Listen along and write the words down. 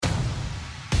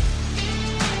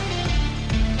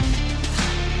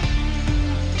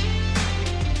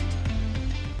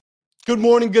Good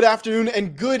morning, good afternoon,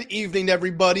 and good evening,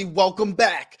 everybody. Welcome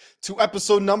back to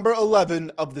episode number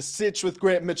 11 of the Sitch with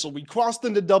Grant Mitchell. We crossed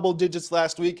into double digits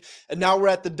last week, and now we're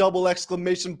at the double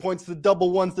exclamation points, the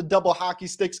double ones, the double hockey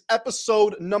sticks,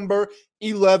 episode number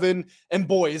 11. And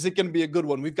boy, is it going to be a good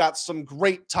one. We've got some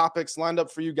great topics lined up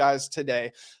for you guys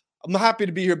today. I'm happy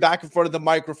to be here back in front of the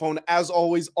microphone, as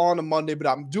always, on a Monday, but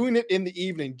I'm doing it in the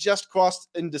evening, just crossed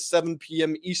into 7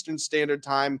 p.m. Eastern Standard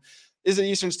Time. Is it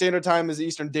Eastern Standard Time? Is it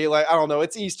Eastern Daylight? I don't know.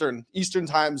 It's Eastern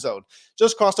time zone.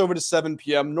 Just crossed over to 7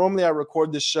 p.m. Normally, I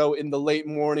record this show in the late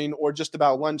morning or just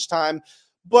about lunchtime,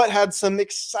 but had some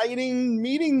exciting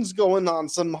meetings going on,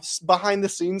 some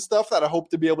behind-the-scenes stuff that I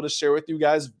hope to be able to share with you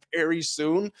guys very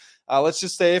soon. Let's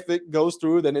just say if it goes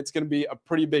through, then it's going to be a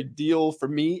pretty big deal for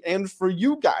me and for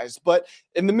you guys. But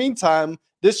in the meantime,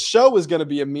 this show is going to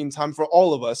be a meantime for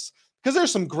all of us, because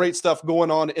there's some great stuff going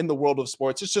on in the world of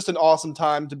sports. It's just an awesome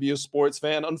time to be a sports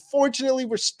fan. Unfortunately,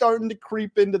 we're starting to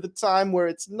creep into the time where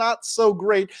it's not so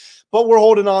great, but we're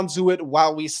holding on to it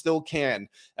while we still can.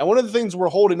 And one of the things we're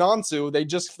holding on to, they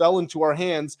just fell into our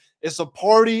hands, is a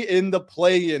party in the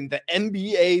play-in. The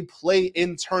NBA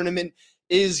play-in tournament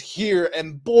is here,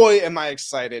 and boy, am I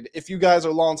excited. If you guys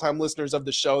are longtime listeners of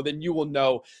the show, then you will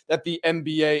know that the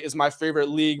NBA is my favorite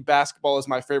league. Basketball is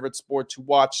my favorite sport to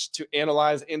watch, to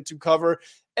analyze, and to cover,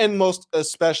 and most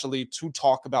especially to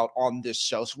talk about on this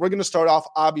show. So we're going to start off,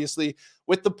 obviously,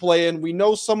 with the play-in. We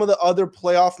know some of the other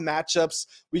playoff matchups.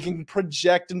 We can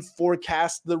project and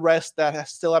forecast the rest that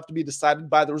still have to be decided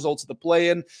by the results of the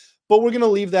play-in. But we're going to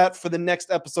leave that for the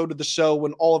next episode of the show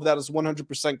when all of that is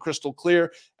 100% crystal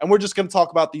clear. And we're just going to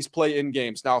talk about these play-in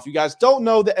games. Now, if you guys don't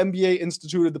know, the NBA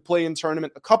instituted the play-in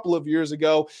tournament a couple of years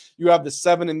ago. You have the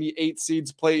 7 and the 8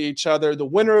 seeds play each other. The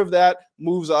winner of that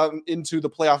moves on into the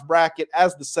playoff bracket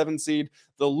as the 7 seed.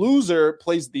 The loser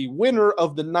plays the winner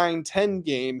of the 9-10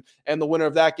 game, and the winner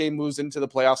of that game moves into the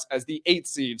playoffs as the 8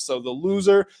 seed. So the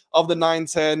loser of the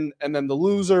 9-10 and then the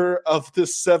loser of the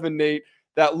 7-8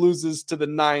 that loses to the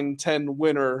 9-10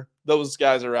 winner, those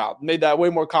guys are out. Made that way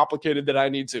more complicated than I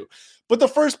need to. But the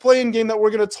first play-in game that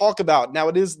we're going to talk about, now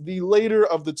it is the later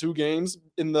of the two games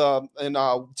in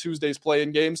Tuesday's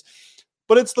play-in games,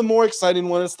 but it's the more exciting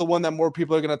one. It's the one that more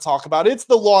people are going to talk about. It's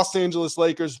the Los Angeles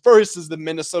Lakers versus the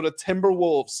Minnesota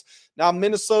Timberwolves. Now,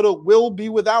 Minnesota will be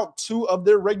without 2 of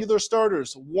their regular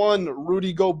starters. One,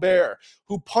 Rudy Gobert,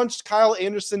 who punched Kyle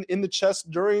Anderson in the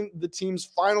chest during the team's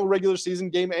final regular season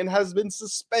game and has been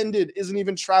suspended, isn't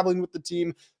even traveling with the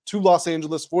team to Los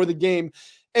Angeles for the game.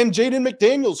 And Jaden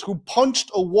McDaniels, who punched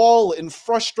a wall in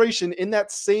frustration in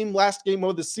that same last game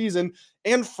of the season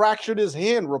and fractured his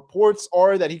hand. Reports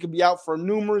are that he could be out for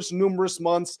numerous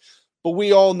months, but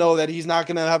we all know that he's not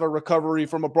going to have a recovery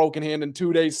from a broken hand in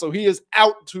 2 days. So he is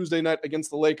out Tuesday night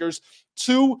against the Lakers.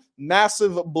 2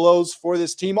 massive blows for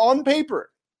this team on paper.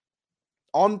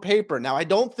 Now, I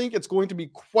don't think it's going to be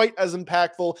quite as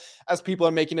impactful as people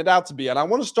are making it out to be. And I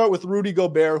want to start with Rudy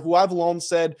Gobert, who I've long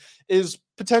said is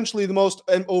potentially the most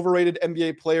overrated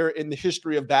NBA player in the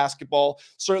history of basketball.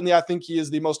 Certainly, I think he is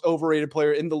the most overrated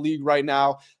player in the league right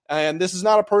now. And this is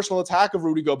not a personal attack of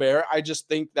Rudy Gobert. I just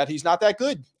think that he's not that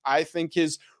good. I think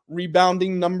his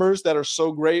rebounding numbers that are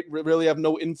so great really have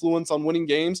no influence on winning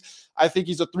games. I think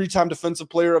he's a 3-time defensive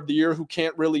player of the year who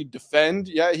can't really defend.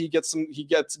 Yeah, he gets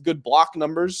good block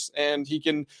numbers, and he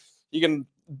can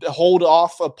hold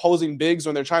off opposing bigs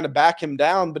when they're trying to back him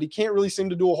down, but he can't really seem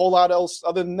to do a whole lot else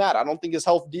other than that. I don't think his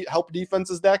help defense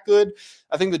is that good.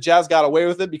 I think the Jazz got away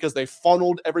with it because they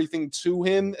funneled everything to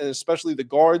him, and especially the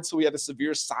guards, so he had a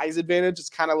severe size advantage. It's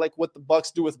kind of like what the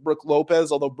Bucks do with Brook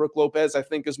Lopez, although Brook Lopez, I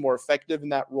think, is more effective in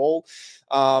that role.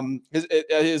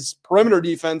 His perimeter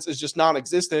defense is just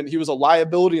non-existent. He was a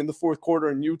liability in the fourth quarter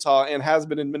in Utah and has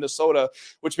been in Minnesota,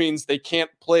 which means they can't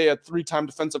play a 3-time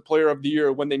defensive player of the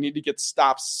year when they need to get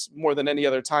stops more than any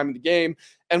other time in the game.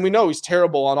 And we know he's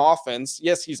terrible on offense.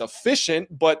 Yes, he's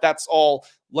efficient, but that's all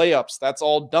layups. That's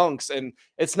all dunks. And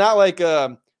it's not like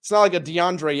a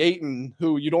DeAndre Ayton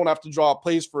who you don't have to draw up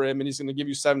plays for him and he's going to give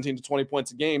you 17 to 20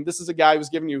 points a game. This is a guy who's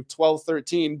giving you 12,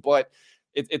 13, but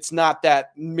it's not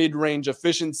that mid-range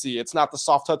efficiency. It's not the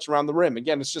soft touch around the rim.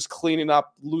 Again, it's just cleaning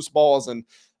up loose balls, and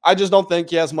I just don't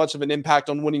think he has much of an impact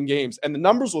on winning games. And the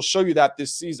numbers will show you that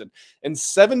this season. In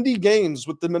 70 games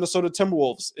with the Minnesota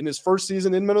Timberwolves, in his first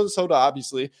season in Minnesota,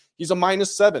 obviously, he's a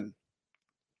 -7.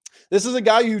 This is a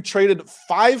guy you traded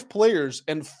 5 players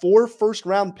and 4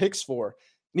 first-round picks for,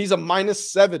 and he's a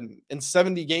 -7 in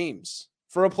 70 games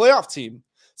for a playoff team.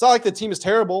 It's not like the team is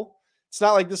terrible. It's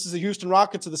not like this is the Houston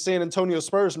Rockets or the San Antonio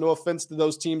Spurs. No offense to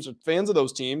those teams or fans of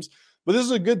those teams, but this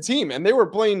is a good team, and they were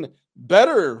playing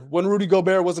better when Rudy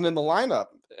Gobert wasn't in the lineup.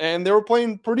 and they were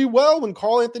playing pretty well when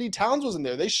Karl Anthony Towns was in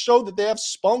there. They showed that they have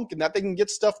spunk and that they can get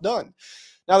stuff done.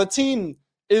 Now, the team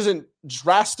isn't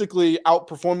drastically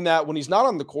outperforming that when he's not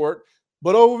on the court,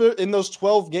 but over in those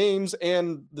 12 games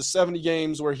and the 70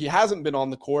 games where he hasn't been on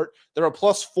the court, they're a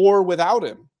 +4 without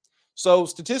him. So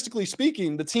statistically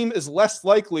speaking, the team is less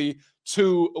likely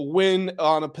to win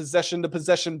on a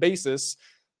possession-to-possession basis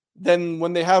than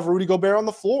when they have Rudy Gobert on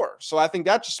the floor. So I think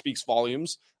that just speaks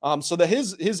volumes. So that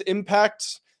his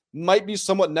impact might be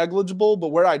somewhat negligible, but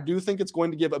where I do think it's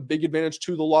going to give a big advantage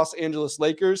to the Los Angeles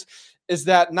Lakers is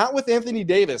that not with Anthony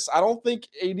Davis. I don't think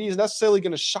AD is necessarily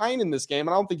going to shine in this game.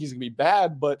 I don't think he's going to be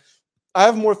bad, but I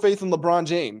have more faith in LeBron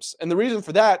James. And the reason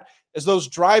for that is those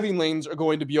driving lanes are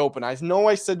going to be open. I know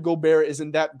I said Gobert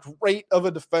isn't that great of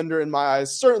a defender in my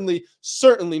eyes. Certainly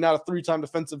not a 3-time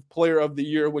defensive player of the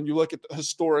year when you look at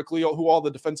historically who all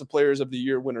the defensive players of the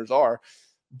year winners are.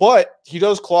 But he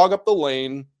does clog up the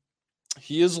lane.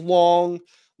 He is long.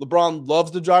 LeBron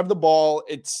loves to drive the ball.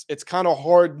 It's kind of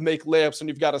hard to make layups when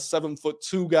you've got a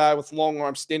 7'2" guy with long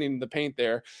arms standing in the paint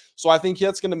there. So I think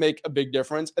that's going to make a big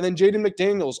difference. And then Jaden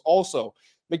McDaniels also.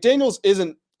 McDaniels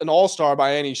isn't an all-star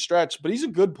by any stretch, but he's a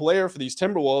good player for these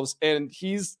Timberwolves, and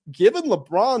he's given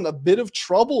LeBron a bit of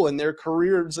trouble in their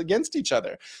careers against each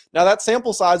other. Now, that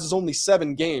sample size is only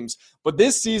 7 games, but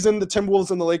this season, the Timberwolves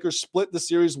and the Lakers split the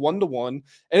series 1-1,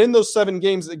 and in those 7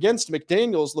 games against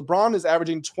McDaniels, LeBron is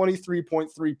averaging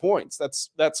 23.3 points.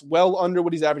 That's well under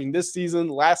what he's averaging this season,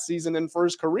 last season, and for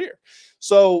his career.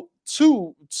 So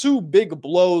two big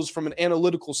blows from an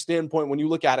analytical standpoint when you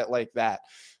look at it like that.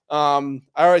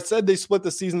 I said they split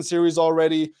the season series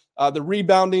already. The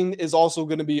rebounding is also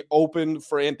going to be open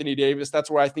for Anthony Davis. That's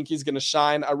where I think he's going to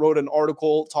shine. I wrote an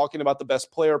article talking about the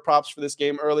best player props for this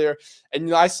game earlier,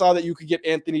 and I saw that you could get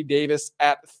Anthony Davis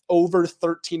at over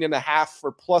 13.5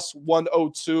 for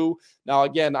 +102. Now,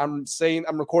 again, I'm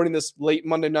recording this late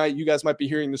Monday night. You guys might be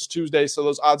hearing this Tuesday, so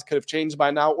those odds could have changed by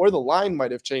now, or the line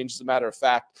might have changed, as a matter of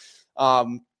fact.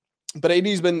 But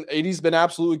AD's been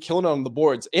absolutely killing it on the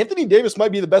boards. Anthony Davis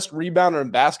might be the best rebounder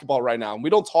in basketball right now. And we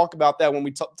don't talk about that when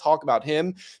we talk about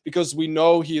him because we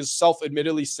know he has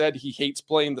self-admittedly said he hates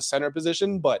playing the center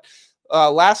position. But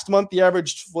last month, the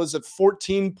average was at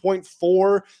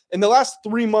 14.4. In the last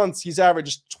 3 months, he's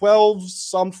averaged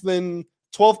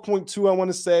 12.2, I want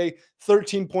to say,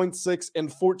 13.6 and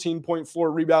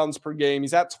 14.4 rebounds per game.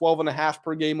 He's at 12.5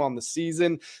 per game on the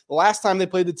season. The last time they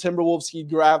played the Timberwolves, he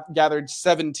gathered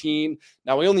 17.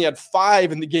 Now, we only had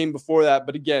 5 in the game before that,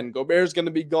 but again, Gobert's going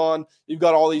to be gone. You've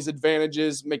got all these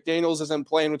advantages. McDaniels isn't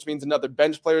playing, which means another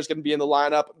bench player is going to be in the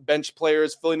lineup. Bench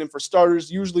players filling in for starters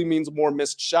usually means more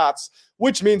missed shots,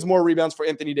 which means more rebounds for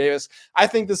Anthony Davis. I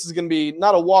think this is going to be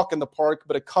not a walk in the park,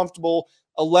 but a comfortable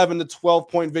 11 to 12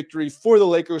 point victory for the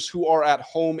Lakers, who are at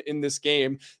home in this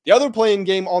game. The other playing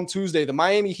game on Tuesday, the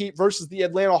Miami Heat versus the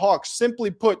Atlanta Hawks.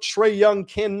 Simply put, Trae Young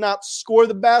cannot score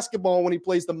the basketball when he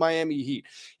plays the Miami Heat.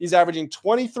 He's averaging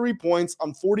 23 points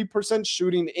on 40%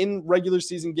 shooting in regular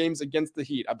season games against the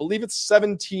Heat. I believe it's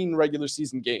 17 regular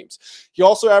season games. He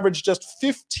also averaged just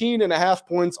 15.5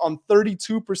 points on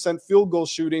 32% field goal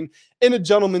shooting in a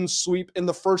gentleman's sweep in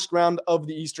the first round of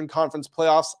the Eastern Conference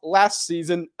playoffs last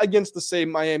season against the same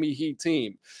Miami Heat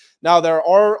team. Now, there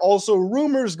are also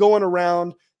rumors going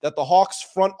around that the Hawks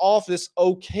front office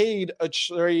okayed a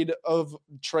trade of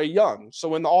Trae Young. So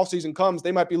when the offseason comes,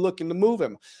 they might be looking to move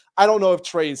him. I don't know if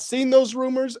Trae's seen those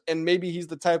rumors, and maybe he's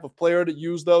the type of player to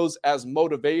use those as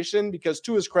motivation because,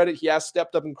 to his credit, he has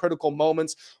stepped up in critical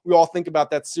moments. We all think about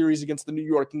that series against the New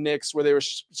York Knicks where they were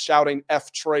shouting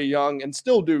F Trae Young, and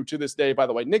still do to this day, by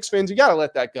the way. Knicks fans, you got to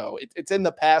let that go. It's in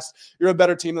the past. You're a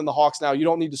better team than the Hawks now. You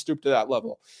don't need to stoop to that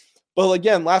level. But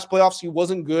again, last playoffs, he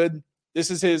wasn't good. This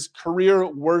is his career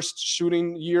worst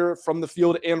shooting year from the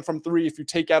field and from three. If you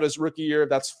take out his rookie year,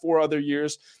 that's 4 other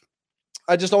years.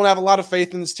 I just don't have a lot of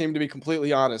faith in this team, to be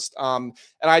completely honest. And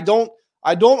I don't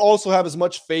also have as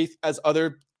much faith as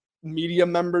other media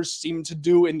members seem to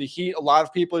do in the Heat. A lot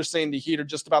of people are saying the Heat are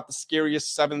just about the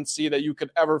scariest 7th seed that you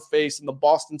could ever face, and the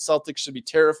Boston Celtics should be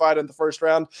terrified in the first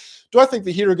round. Do I think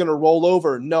the Heat are going to roll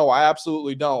over? No, I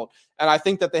absolutely don't. And I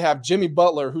think that they have Jimmy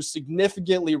Butler, who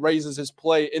significantly raises his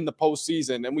play in the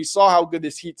postseason. And we saw how good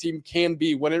this Heat team can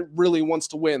be when it really wants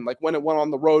to win, like when it went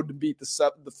on the road to beat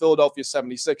the Philadelphia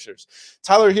 76ers.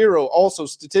 Tyler Hero, also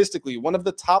statistically, one of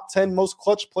the top 10 most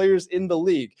clutch players in the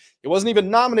league. He wasn't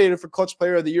even nominated for Clutch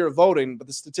Player of the Year voting, but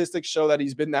the statistics show that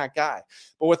he's been that guy.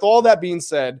 But with all that being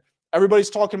said, Everybody's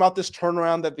talking about this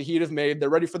turnaround that the Heat have made. They're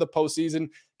ready for the postseason.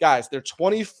 Guys, they're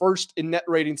 21st in net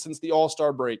rating since the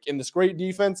All-Star break. In this great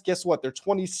defense, guess what? They're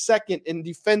 22nd in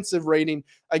defensive rating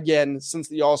again since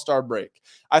the All-Star break.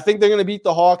 I think they're going to beat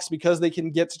the Hawks because they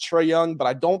can get to Trae Young, but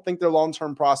I don't think their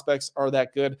long-term prospects are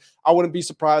that good. I wouldn't be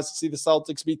surprised to see the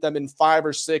Celtics beat them in 5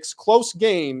 or 6 close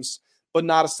games, but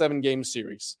not a 7-game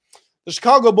series. The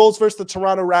Chicago Bulls versus the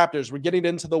Toronto Raptors. We're getting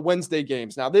into the Wednesday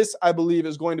games. Now, this, I believe,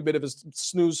 is going to be a bit of a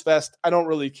snooze fest. I don't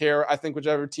really care. I think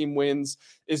whichever team wins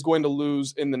is going to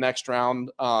lose in the next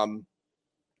round. I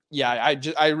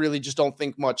really just don't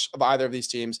think much of either of these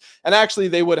teams. And actually,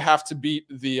 they would have to beat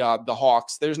the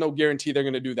Hawks. There's no guarantee they're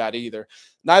going to do that either.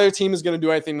 Neither team is going to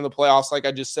do anything in the playoffs, like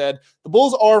I just said. The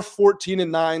Bulls are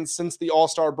 14-9 since the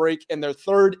All-Star break, and they're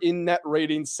third in net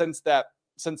rating since that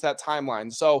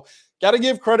timeline. So, got to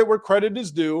give credit where credit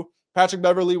is due. Patrick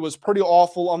Beverley was pretty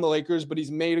awful on the Lakers, but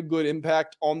he's made a good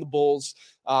impact on the Bulls.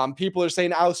 People are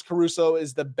saying Alex Caruso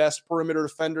is the best perimeter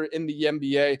defender in the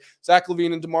NBA. Zach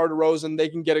LaVine and DeMar DeRozan, they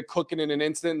can get it cooking in an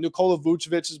instant. Nikola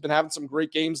Vucevic has been having some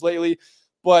great games lately,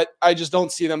 but I just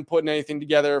don't see them putting anything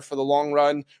together for the long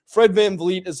run. Fred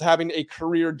VanVleet is having a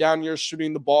career down year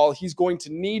shooting the ball. He's going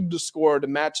to need to score to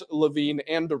match LaVine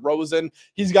and DeRozan.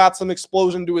 He's got some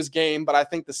explosion to his game, but I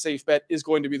think the safe bet is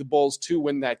going to be the Bulls to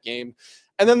win that game.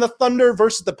 And then the Thunder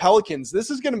versus the Pelicans. This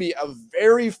is going to be a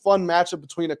very fun matchup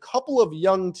between a couple of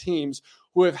young teams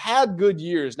who have had good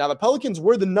years. Now, the Pelicans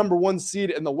were the number 1 seed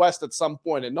in the West at some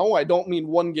point. And no, I don't mean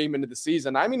one game into the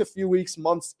season. I mean a few weeks,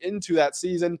 months into that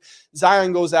season.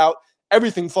 Zion goes out.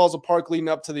 Everything falls apart leading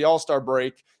up to the All-Star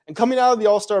break. And coming out of the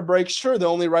All-Star break, sure, they're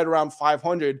only right around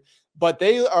 500. But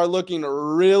they are looking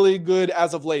really good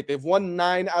as of late. They've won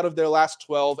 9 out of their last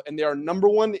 12, and they are number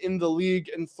 1 in the league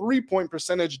in three-point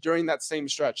percentage during that same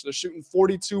stretch. They're shooting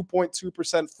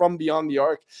 42.2% from beyond the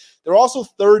arc. They're also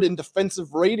third in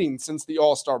defensive rating since the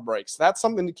All-Star break. So that's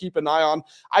something to keep an eye on.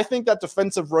 I think that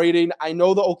defensive rating, I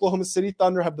know the Oklahoma City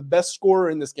Thunder have the best scorer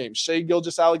in this game, Shai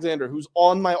Gilgeous-Alexander, who's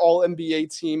on my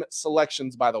All-NBA team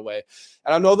selections, by the way.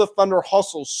 And I know the Thunder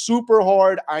hustle super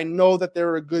hard. I know that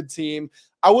they're a good team.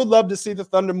 I would love to see the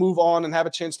Thunder move on and have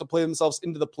a chance to play themselves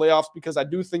into the playoffs because I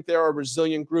do think they're a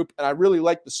resilient group, and I really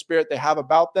like the spirit they have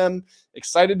about them.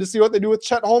 Excited to see what they do with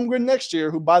Chet Holmgren next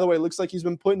year, who, by the way, looks like he's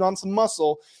been putting on some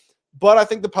muscle. But I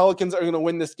think the Pelicans are going to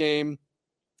win this game,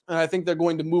 and I think they're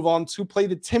going to move on to play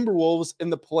the Timberwolves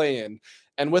in the play-in.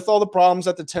 And with all the problems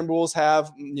that the Timberwolves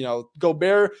have,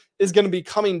 Gobert is going to be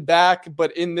coming back,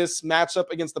 but in this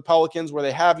matchup against the Pelicans where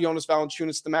they have Jonas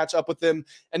Valanciunas to match up with him.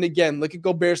 And again, look at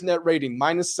Gobert's net rating,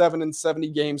 -7 in 70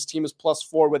 games. Team is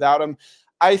 +4 without him.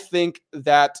 I think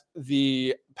that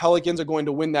the Pelicans are going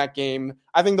to win that game.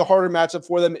 I think the harder matchup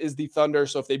for them is the Thunder.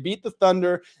 So if they beat the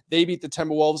Thunder, they beat the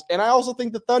Timberwolves. And I also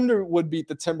think the Thunder would beat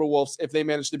the Timberwolves if they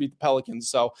managed to beat the Pelicans.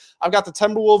 So I've got the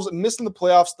Timberwolves missing the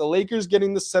playoffs, the Lakers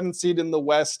getting the 7th seed in the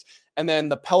West, and then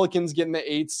the Pelicans getting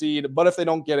the 8th seed. But if they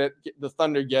don't get it, the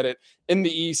Thunder get it. In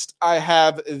the East, I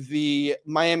have the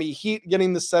Miami Heat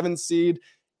getting the 7th seed.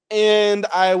 And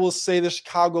I will say the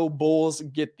Chicago Bulls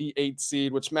get the 8th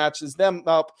seed, which matches them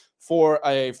up for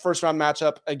a first-round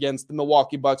matchup against the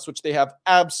Milwaukee Bucks, which they have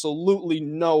absolutely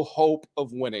no hope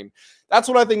of winning. That's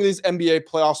what I think of these NBA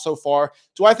playoffs so far.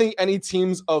 Do I think any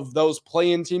teams of those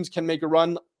play-in teams can make a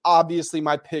run? Obviously,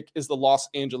 my pick is the Los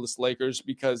Angeles Lakers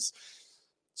because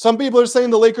some people are saying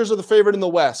the Lakers are the favorite in the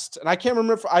West. And I can't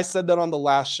remember if I said that on the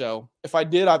last show. If I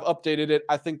did, I've updated it.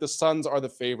 I think the Suns are the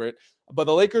favorite. But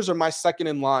the Lakers are my second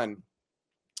in line.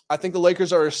 I think the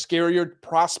Lakers are a scarier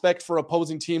prospect for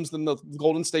opposing teams than the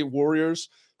Golden State Warriors,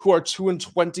 who are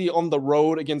 2-20 on the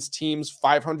road against teams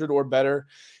 500 or better.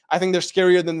 I think they're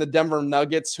scarier than the Denver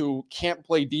Nuggets, who can't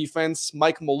play defense.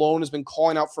 Mike Malone has been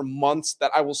calling out for months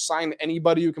that I will sign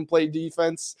anybody who can play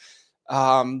defense.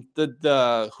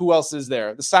 Who else is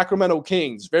there? The Sacramento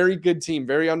Kings, very good team,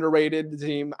 very underrated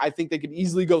team. I think they could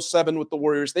easily go 7 with the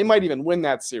Warriors. They might even win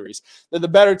that series. They're the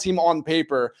better team on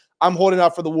paper. I'm holding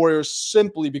out for the Warriors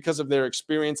simply because of their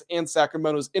experience and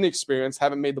Sacramento's inexperience.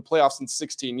 Haven't made the playoffs in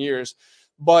 16 years.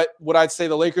 But would I say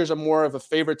the Lakers are more of a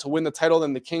favorite to win the title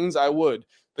than the Kings? I would.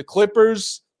 The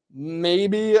Clippers,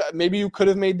 maybe you could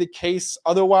have made the case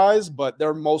otherwise, but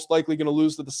they're most likely going to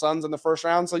lose to the Suns in the first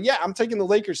round. So yeah, I'm taking the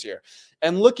Lakers here.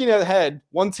 And looking ahead,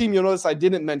 one team you'll notice I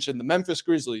didn't mention, the Memphis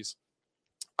Grizzlies.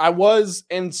 I was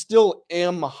and still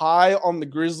am high on the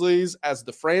Grizzlies as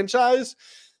the franchise,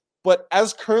 but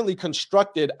as currently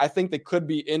constructed, I think they could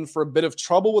be in for a bit of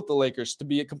trouble with the Lakers, to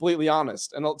be completely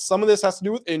honest. And some of this has to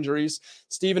do with injuries.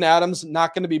 Steven Adams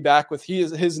not going to be back with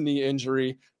his knee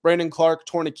injury. Brandon Clark,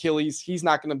 torn Achilles. He's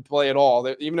not going to play at all.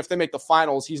 Even if they make the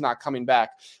finals, he's not coming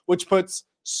back, which puts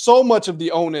so much of the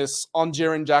onus on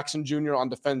Jaren Jackson Jr. on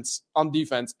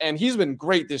defense, and he's been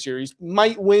great this year. He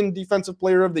might win Defensive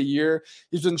Player of the Year.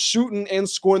 He's been shooting and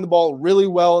scoring the ball really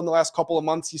well in the last couple of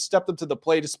months. He stepped up to the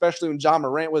plate, especially when Ja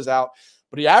Morant was out.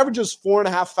 But he averages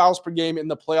 4.5 fouls per game in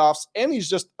the playoffs, and he's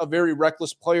just a very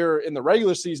reckless player in the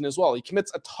regular season as well. He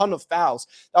commits a ton of fouls.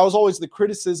 That was always the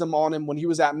criticism on him when he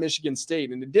was at Michigan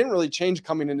State, and it didn't really change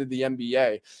coming into the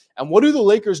NBA. And what do the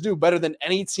Lakers do better than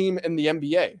any team in the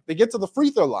NBA? They get to the free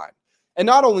throw line. And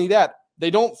not only that,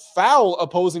 they don't foul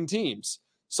opposing teams.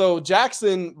 So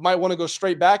Jackson might want to go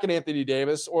straight back at Anthony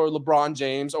Davis or LeBron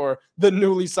James or the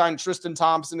newly signed Tristan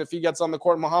Thompson if he gets on the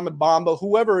court, Mohamed Bamba,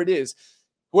 whoever it is.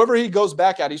 Whoever he goes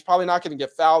back at, he's probably not going to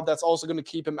get fouled. That's also going to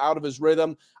keep him out of his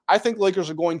rhythm. I think the Lakers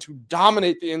are going to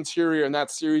dominate the interior in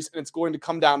that series, and it's going to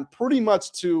come down pretty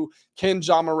much to can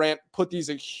Ja Morant put these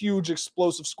huge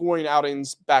explosive scoring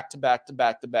outings back to back to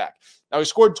back to back. Now, he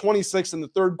scored 26 in the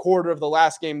third quarter of the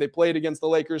last game they played against the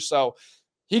Lakers, so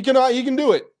he can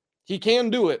do it. He can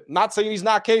do it. Not saying he's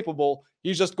not capable.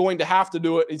 He's just going to have to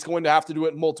do it. He's going to have to do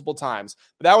it multiple times.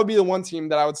 But that would be the one team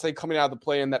that I would say coming out of the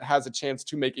play-in that has a chance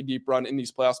to make a deep run in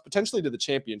these playoffs, potentially to the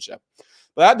championship.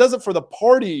 But that does it for the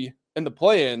party in the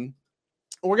play-in.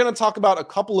 We're going to talk about a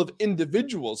couple of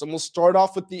individuals, and we'll start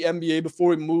off with the NBA before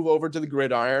we move over to the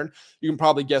gridiron. You can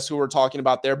probably guess who we're talking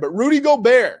about there. But Rudy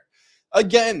Gobert,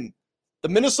 again, the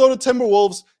Minnesota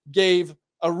Timberwolves gave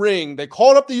a ring. They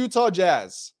called up the Utah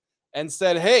Jazz and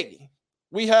said, hey,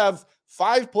 we have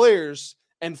 5 players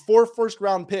and 4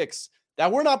 first-round picks that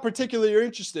we're not particularly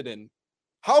interested in.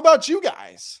 How about you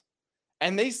guys?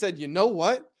 And they said, you know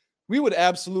what? We would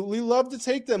absolutely love to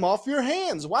take them off your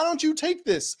hands. Why don't you take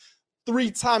this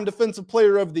 3-time Defensive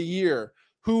Player of the Year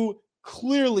who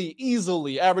clearly,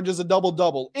 easily averages a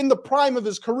double-double in the prime of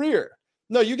his career?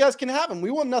 No, you guys can have him.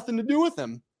 We want nothing to do with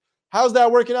him. How's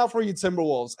that working out for you,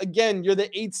 Timberwolves? Again, you're the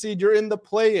 8th seed. You're in the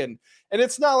play-in. And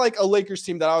it's not like a Lakers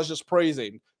team that I was just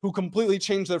praising who completely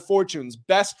changed their fortunes.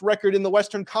 Best record in the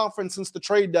Western Conference since the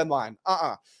trade deadline.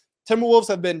 Timberwolves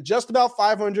have been just about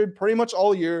 500 pretty much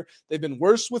all year. They've been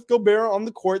worse with Gobert on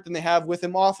the court than they have with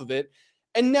him off of it.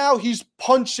 And now he's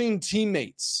punching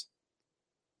teammates.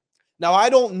 Now, I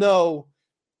don't know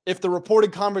if the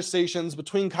reported conversations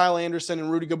between Kyle Anderson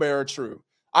and Rudy Gobert are true.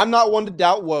 I'm not one to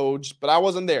doubt Woj, but I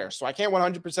wasn't there, so I can't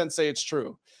 100% say it's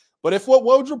true. But if what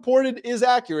Woj reported is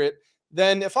accurate,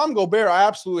 then if I'm Gobert, I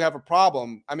absolutely have a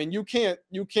problem. I mean, you can't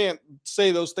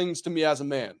say those things to me as a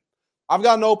man. I've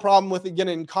got no problem with it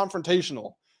getting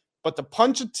confrontational. But to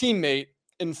punch a teammate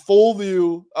in full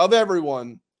view of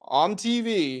everyone on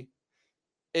TV,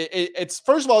 it's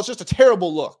first of all, it's just a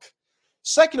terrible look.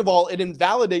 Second of all, it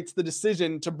invalidates the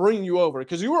decision to bring you over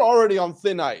because you were already on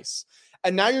thin ice.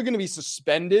 And now you're going to be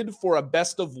suspended for a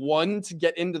best of 1 to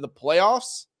get into the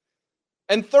playoffs.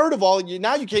 And third of all,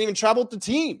 now you can't even travel with the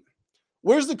team.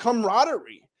 Where's the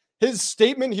camaraderie? His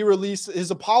statement he released,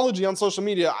 his apology on social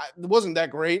media, it wasn't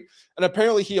that great. And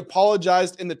apparently he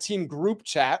apologized in the team group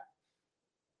chat.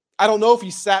 I don't know if he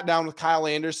sat down with Kyle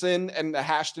Anderson and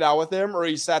hashed it out with him, or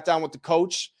he sat down with the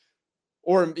coach,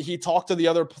 or he talked to the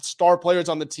other star players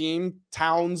on the team,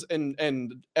 Towns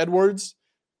and Edwards.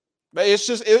 But it's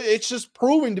just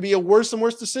proving to be a worse and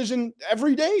worse decision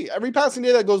every day, every passing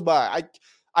day that goes by.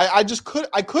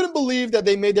 I couldn't believe that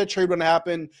they made that trade run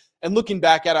happen. And looking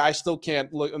back at it, I still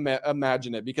can't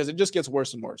imagine it because it just gets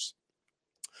worse and worse.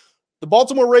 The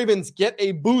Baltimore Ravens get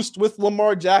a boost with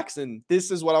Lamar Jackson. This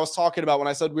is what I was talking about when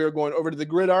I said we were going over to the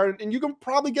gridiron. And you can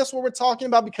probably guess what we're talking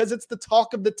about because it's the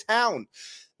talk of the town.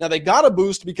 Now, they got a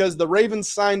boost because the Ravens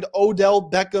signed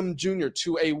Odell Beckham Jr.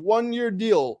 to a 1-year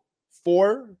deal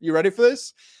for, you ready for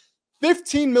this?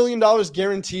 $15 million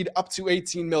guaranteed up to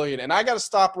 $18 million. And I got to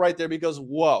stop right there because,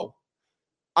 whoa.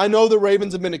 I know the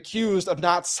Ravens have been accused of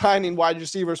not signing wide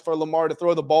receivers for Lamar to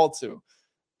throw the ball to.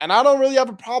 And I don't really have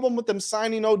a problem with them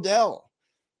signing Odell.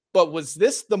 But was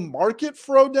this the market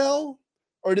for Odell?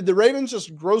 Or did the Ravens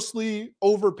just grossly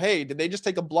overpay? Did they just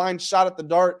take a blind shot at the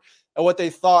dart at what they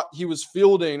thought he was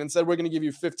fielding and said, we're going to give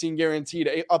you 15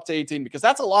 guaranteed up to 18? Because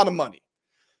that's a lot of money.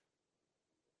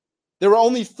 There were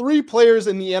only 3 players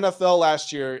in the NFL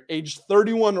last year, aged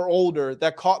 31 or older,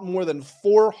 that caught more than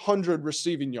 400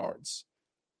 receiving yards.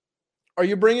 Are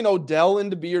you bringing Odell in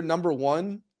to be your number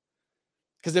 1?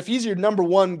 Because if he's your number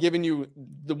 1, giving you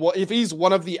if he's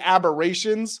one of the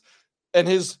aberrations and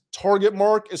his target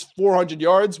mark is 400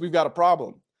 yards, we've got a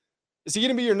problem. Is he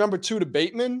going to be your number 2 to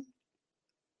Bateman?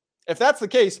 If that's the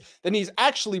case, then he's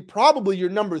actually probably your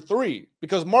number 3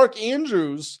 because Mark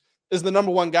Andrews is the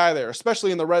number 1 guy there,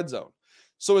 especially in the red zone.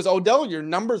 So is Odell your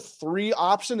number 3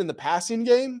 option in the passing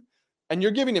game? And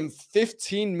you're giving him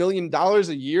 $15 million a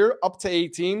year up to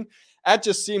 18? That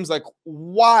just seems like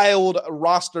wild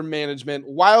roster management,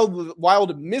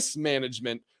 wild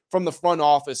mismanagement from the front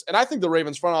office. And I think the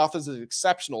Ravens front office is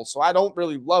exceptional. So I don't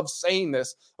really love saying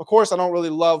this. Of course, I don't really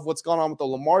love what's gone on with the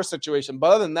Lamar situation. But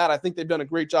other than that, I think they've done a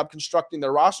great job constructing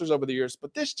their rosters over the years.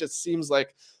 But this just seems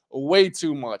like way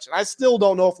too much. And I still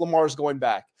don't know if Lamar's going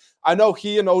back. I know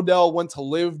he and Odell went to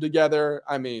live together.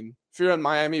 I mean, if you're in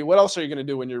Miami, what else are you going to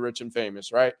do when you're rich and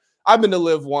famous, right? I've been to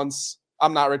live once.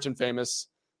 I'm not rich and famous.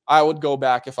 I would go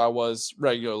back if I was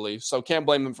regularly. So can't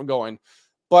blame them for going.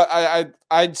 But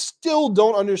I still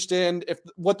don't understand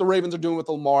what the Ravens are doing with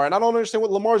Lamar, and I don't understand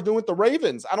what Lamar's doing with the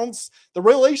Ravens. The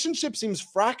relationship seems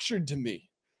fractured to me.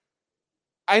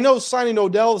 I know signing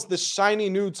Odell is this shiny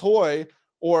new toy,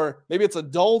 or maybe it's a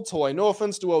dull toy. No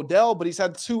offense to Odell, but he's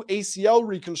had 2 ACL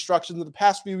reconstructions in the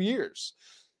past few years.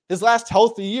 His last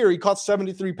healthy year, he caught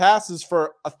 73 passes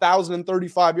for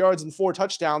 1,035 yards and 4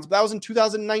 touchdowns, but that was in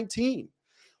 2019.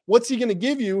 What's he going to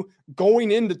give you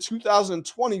going into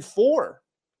 2024?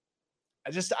 I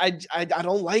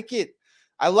don't like it.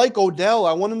 I like Odell.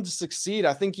 I want him to succeed.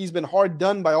 I think he's been hard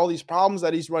done by all these problems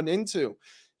that he's run into,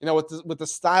 with the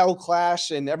style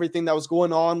clash and everything that was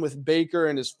going on with Baker,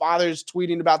 and his father's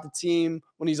tweeting about the team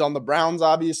when he's on the Browns,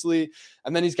 obviously.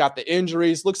 And then he's got the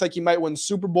injuries. Looks like he might win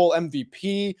Super Bowl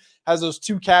MVP, has those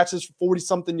 2 catches for 40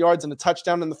 something yards and a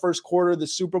touchdown in the first quarter of the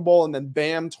Super Bowl. And then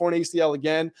bam, torn ACL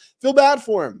again. Feel bad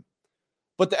for him.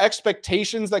 But the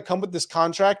expectations that come with this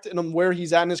contract and where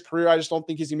he's at in his career, I just don't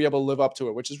think he's going to be able to live up to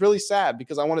it, which is really sad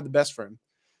because I wanted the best for him.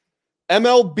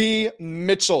 MLB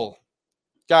Mitchell.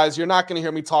 Guys, you're not going to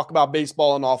hear me talk about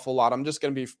baseball an awful lot. I'm just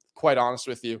going to be quite honest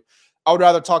with you. I would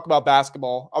rather talk about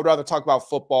basketball. I would rather talk about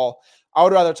football. I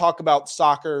would rather talk about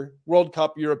soccer, World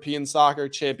Cup, European soccer,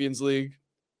 Champions League.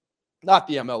 Not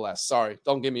the MLS. Sorry.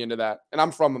 Don't get me into that. And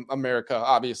I'm from America,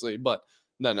 obviously. But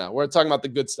no. We're talking about the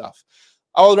good stuff.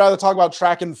 I would rather talk about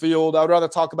track and field. I would rather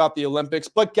talk about the Olympics.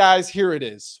 But, guys, here it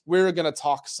is. We're going to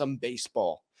talk some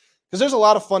baseball because there's a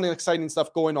lot of fun and exciting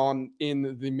stuff going on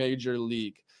in the Major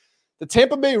League. The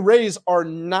Tampa Bay Rays are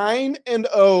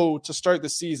 9-0 to start the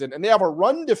season, and they have a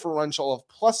run differential of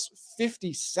plus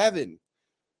 57.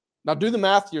 Now, do the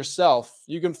math yourself.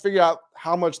 You can figure out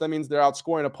how much that means they're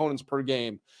outscoring opponents per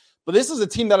game. But this is a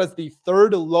team that has the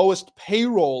 3rd lowest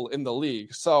payroll in the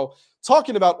league. So,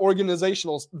 talking about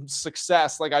organizational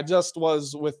success, like I just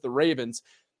was with the Ravens,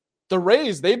 the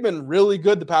Rays, they've been really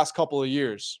good the past couple of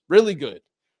years. Really good.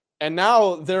 And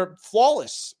now they're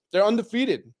flawless. They're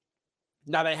undefeated.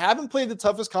 Now, they haven't played the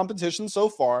toughest competition so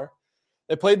far.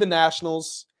 They played the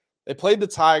Nationals. They played the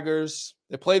Tigers.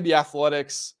 They played the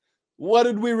Athletics. What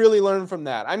did we really learn from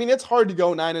that? I mean, it's hard to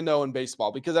go 9-0 in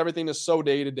baseball because everything is so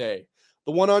day-to-day.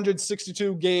 The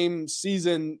 162-game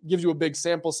season gives you a big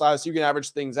sample size so you can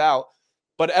average things out.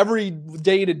 But every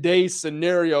day-to-day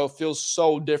scenario feels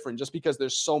so different just because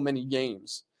there's so many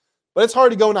games. But it's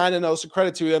hard to go 9-0, so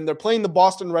credit to them. They're playing the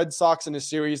Boston Red Sox in a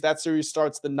series. That series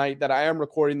starts the night that I am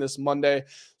recording this Monday.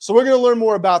 So we're going to learn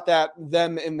more about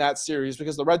them in that series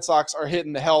because the Red Sox are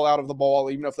hitting the hell out of the ball,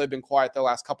 even if they've been quiet the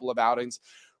last couple of outings.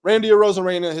 Randy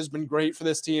Arozarena has been great for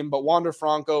this team, but Wander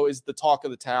Franco is the talk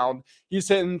of the town. He's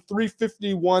hitting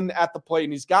 .351 at the plate,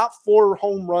 and he's got 4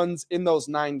 home runs in those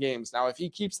 9 games. Now, if he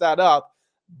keeps that up,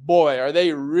 boy, are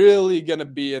they really going to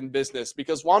be in business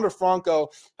because Wander Franco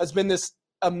has been this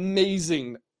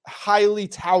amazing, highly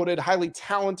touted, highly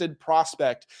talented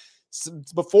prospect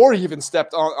before he even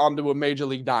stepped onto a major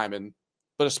league diamond.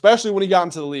 But especially when he got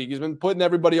into the league, he's been putting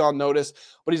everybody on notice.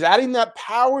 But he's adding that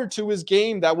power to his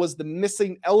game that was the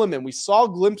missing element. We saw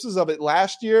glimpses of it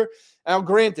last year. Now,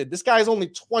 granted, this guy is only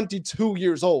 22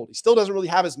 years old. He still doesn't really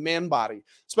have his man body,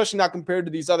 especially not compared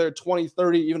to these other 20,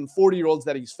 30, even 40-year-olds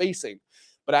that he's facing.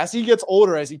 But as he gets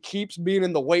older, as he keeps being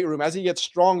in the weight room, as he gets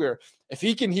stronger, if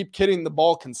he can keep hitting the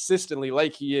ball consistently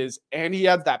like he is, and he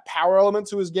adds that power element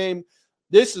to his game,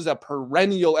 this is a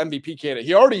perennial MVP candidate.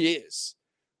 He already is.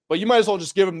 But you might as well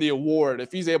just give him the award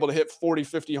if he's able to hit 40,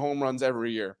 50 home runs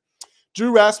every year.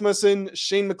 Drew Rasmussen,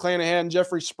 Shane McClanahan,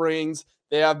 Jeffrey Springs,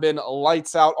 they have been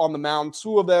lights out on the mound.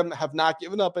 2 of them have not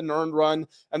given up an earned run,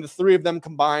 and the 3 of them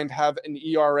combined have an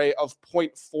ERA of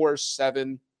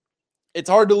 .47. It's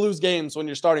hard to lose games when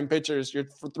you're starting pitchers. Your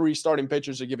 3 starting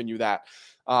pitchers are giving you that.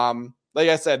 Like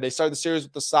I said, they started the series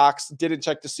with the Sox. Didn't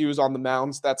check to see who's on the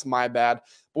mounds. That's my bad.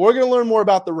 But we're going to learn more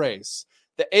about the Rays.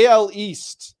 The AL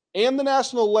East and the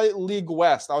National League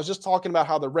West. I was just talking about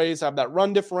how the Rays have that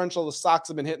run differential. The Sox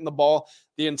have been hitting the ball.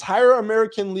 The entire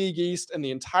American League East and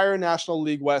the entire National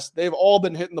League West, they've all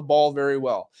been hitting the ball very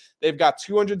well. They've got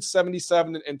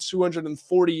 277 and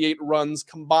 248 runs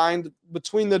combined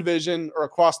between the division or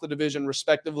across the division,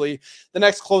 respectively. The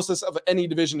next closest of any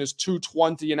division is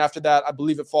 220, and after that, I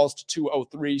believe it falls to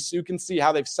 203. So you can see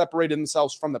how they've separated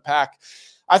themselves from the pack.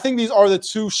 I think these are the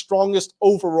two strongest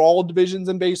overall divisions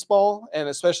in baseball, and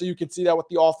especially you can see that with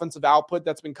the offensive output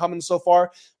that's been coming so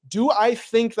far. Do I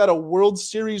think that a World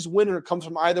Series winner comes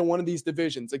from either one of these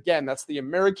divisions? Again, that's the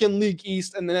American League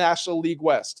East and the National League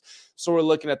West. So we're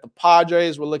looking at the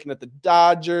Padres, we're looking at the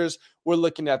Dodgers, we're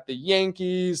looking at the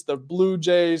Yankees, the Blue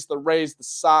Jays, the Rays, the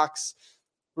Sox,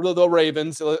 the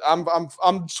Ravens. I'm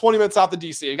 20 minutes south of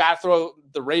DC. I got to throw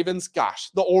the Ravens.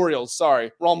 Gosh, the Orioles.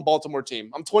 Sorry, wrong Baltimore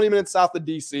team. I'm 20 minutes south of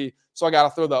DC, so I got to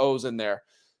throw the O's in there.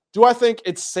 Do I think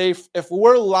it's safe if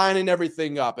we're lining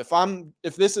everything up?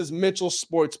 If this is Mitchell's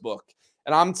Sportsbook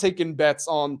and I'm taking bets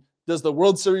on does the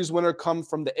World Series winner come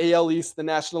from the AL East, the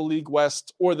National League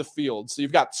West, or the field? So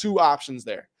you've got two options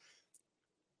there.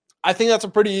 I think that's a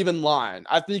pretty even line.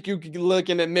 I think you could be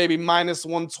looking at maybe minus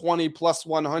 120, plus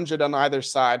 100 on either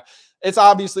side. It's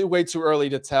obviously way too early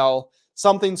to tell.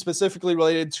 Something specifically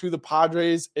related to the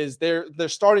Padres is they're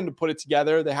starting to put it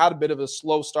together. They had a bit of a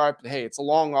slow start, but hey, it's a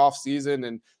long off season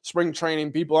and spring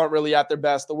training. People aren't really at their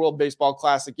best. The World Baseball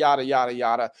Classic, yada, yada,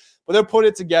 yada. But they're putting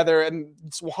it together, and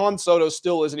Juan Soto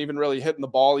still isn't even really hitting the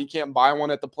ball. He can't buy one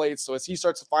at the plate. So as he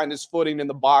starts to find his footing in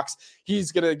the box,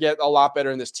 he's going to get a lot better,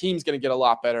 and this team's going to get a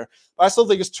lot better. But I still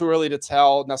think it's too early to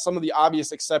tell. Now, some of the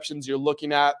obvious exceptions you're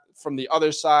looking at from the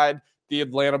other side, the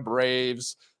Atlanta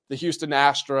Braves, the Houston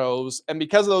Astros, and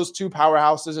because of those two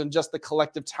powerhouses and just the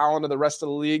collective talent of the rest of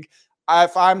the league,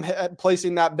 if I'm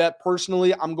placing that bet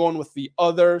personally, I'm going with the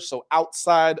other, so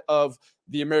outside of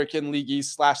the American League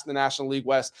East / the National League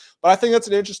West. But I think that's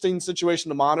an interesting situation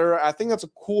to monitor. I think that's a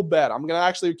cool bet. I'm going to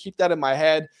actually keep that in my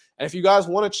head. And if you guys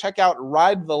want to check out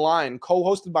Ride the Line,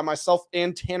 co-hosted by myself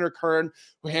and Tanner Kern,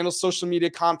 who handles social media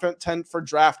content for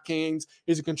DraftKings.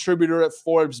 He's a contributor at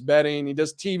Forbes Betting. He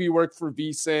does TV work for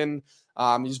VSiN.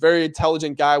 He's a very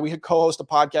intelligent guy. We co-host a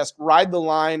podcast, Ride the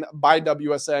Line by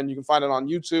WSN. You can find it on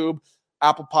YouTube,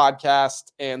 Apple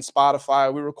Podcast, and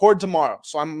Spotify. We record tomorrow,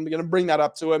 so I'm going to bring that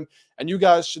up to him, and you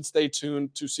guys should stay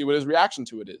tuned to see what his reaction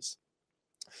to it is.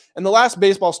 And the last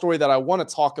baseball story that I want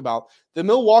to talk about, the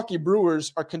Milwaukee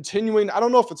Brewers are continuing. I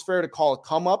don't know if it's fair to call a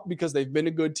come up because they've been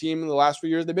a good team in the last few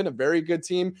years. They've been a very good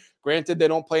team. Granted, they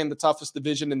don't play in the toughest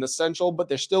division in the Central, but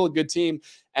they're still a good team.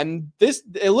 And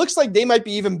it looks like they might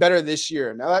be even better this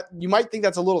year. Now, you might think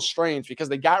that's a little strange because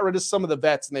they got rid of some of the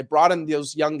vets and they brought in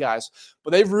those young guys,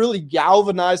 but they've really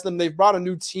galvanized them. They've brought a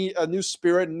new team, a new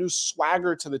spirit, a new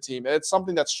swagger to the team. It's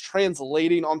something that's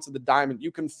translating onto the diamond.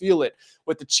 You can feel it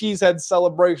with the cheesehead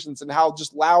celebrations and how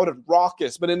just loud and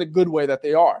raucous, but in a good way that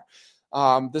they are.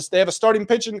 They have a starting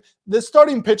pitching. The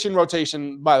starting pitching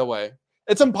rotation, by the way,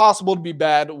 it's impossible to be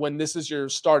bad when this is your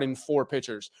starting four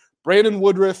pitchers. Brandon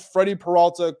Woodruff, Freddie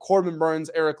Peralta, Corbin Burns,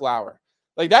 Eric Lauer.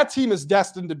 Like, that team is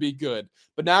destined to be good.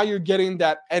 But now you're getting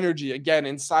that energy again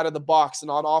inside of the box and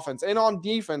on offense and on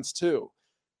defense too.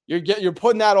 You're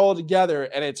putting that all together,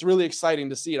 and it's really exciting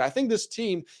to see it. I think this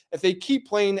team, if they keep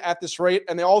playing at this rate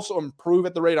and they also improve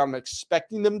at the rate I'm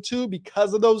expecting them to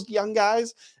because of those young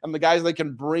guys and the guys they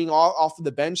can bring off of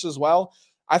the bench as well,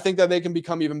 I think that they can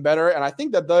become even better. And I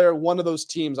think that they're one of those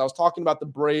teams. I was talking about the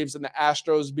Braves and the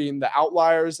Astros being the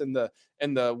outliers and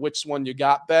the which one you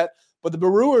got bet. But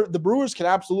the Brewers can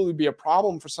absolutely be a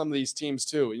problem for some of these teams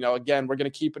too. You know, again, we're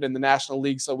going to keep it in the National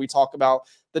League. So we talk about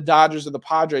the Dodgers or the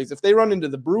Padres. If they run into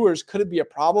the Brewers, could it be a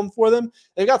problem for them?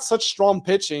 They've got such strong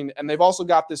pitching and they've also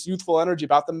got this youthful energy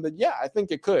about them that, yeah, I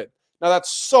think it could. Now,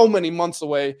 that's so many months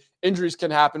away. Injuries can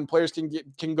happen. Players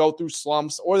can go through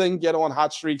slumps or they can get on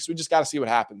hot streaks. We just got to see what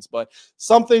happens. But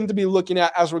something to be looking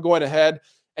at as we're going ahead.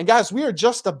 And guys, we are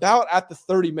just about at the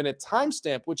 30-minute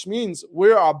timestamp, which means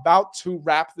we're about to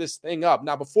wrap this thing up.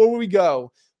 Now, before we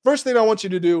go, first thing I want you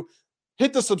to do,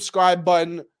 hit the subscribe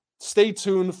button. Stay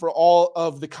tuned for all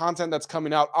of the content that's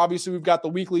coming out. Obviously, we've got the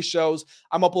weekly shows.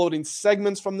 I'm uploading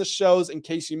segments from the shows in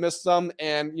case you missed some.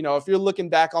 And, you know, if you're looking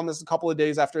back on this a couple of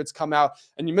days after it's come out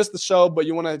and you missed the show, but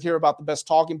you want to hear about the best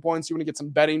talking points, you want to get some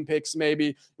betting picks maybe,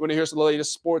 you want to hear some of the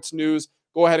latest sports news,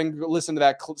 go ahead and listen to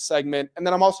that segment. And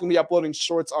then I'm also going to be uploading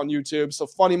shorts on YouTube. So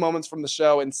funny moments from the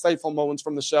show, insightful moments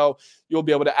from the show, you'll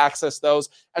be able to access those.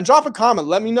 And drop a comment.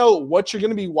 Let me know what you're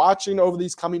going to be watching over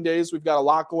these coming days. We've got a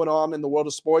lot going on in the world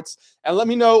of sports. And let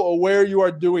me know where you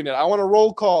are doing it. I want a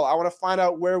roll call. I want to find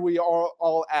out where we are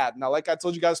all at. Now, like I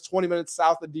told you guys, 20 minutes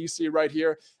south of DC right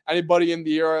here. Anybody in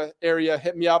the area,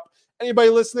 hit me up. Anybody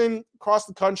listening across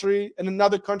the country, in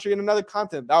another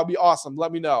continent, that would be awesome.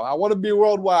 Let me know. I want to be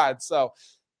worldwide. So,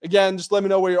 again, just let me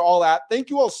know where you're all at.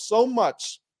 Thank you all so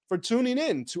much for tuning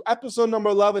in to episode number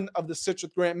 11 of the Sitch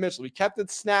with Grant Mitchell. We kept it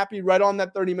snappy, right on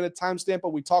that 30-minute timestamp,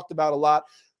 but we talked about a lot.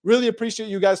 Really appreciate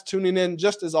you guys tuning in,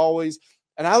 just as always.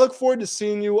 And I look forward to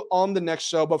seeing you on the next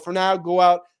show. But for now, go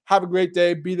out, have a great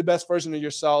day, be the best version of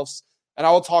yourselves, and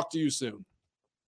I will talk to you soon.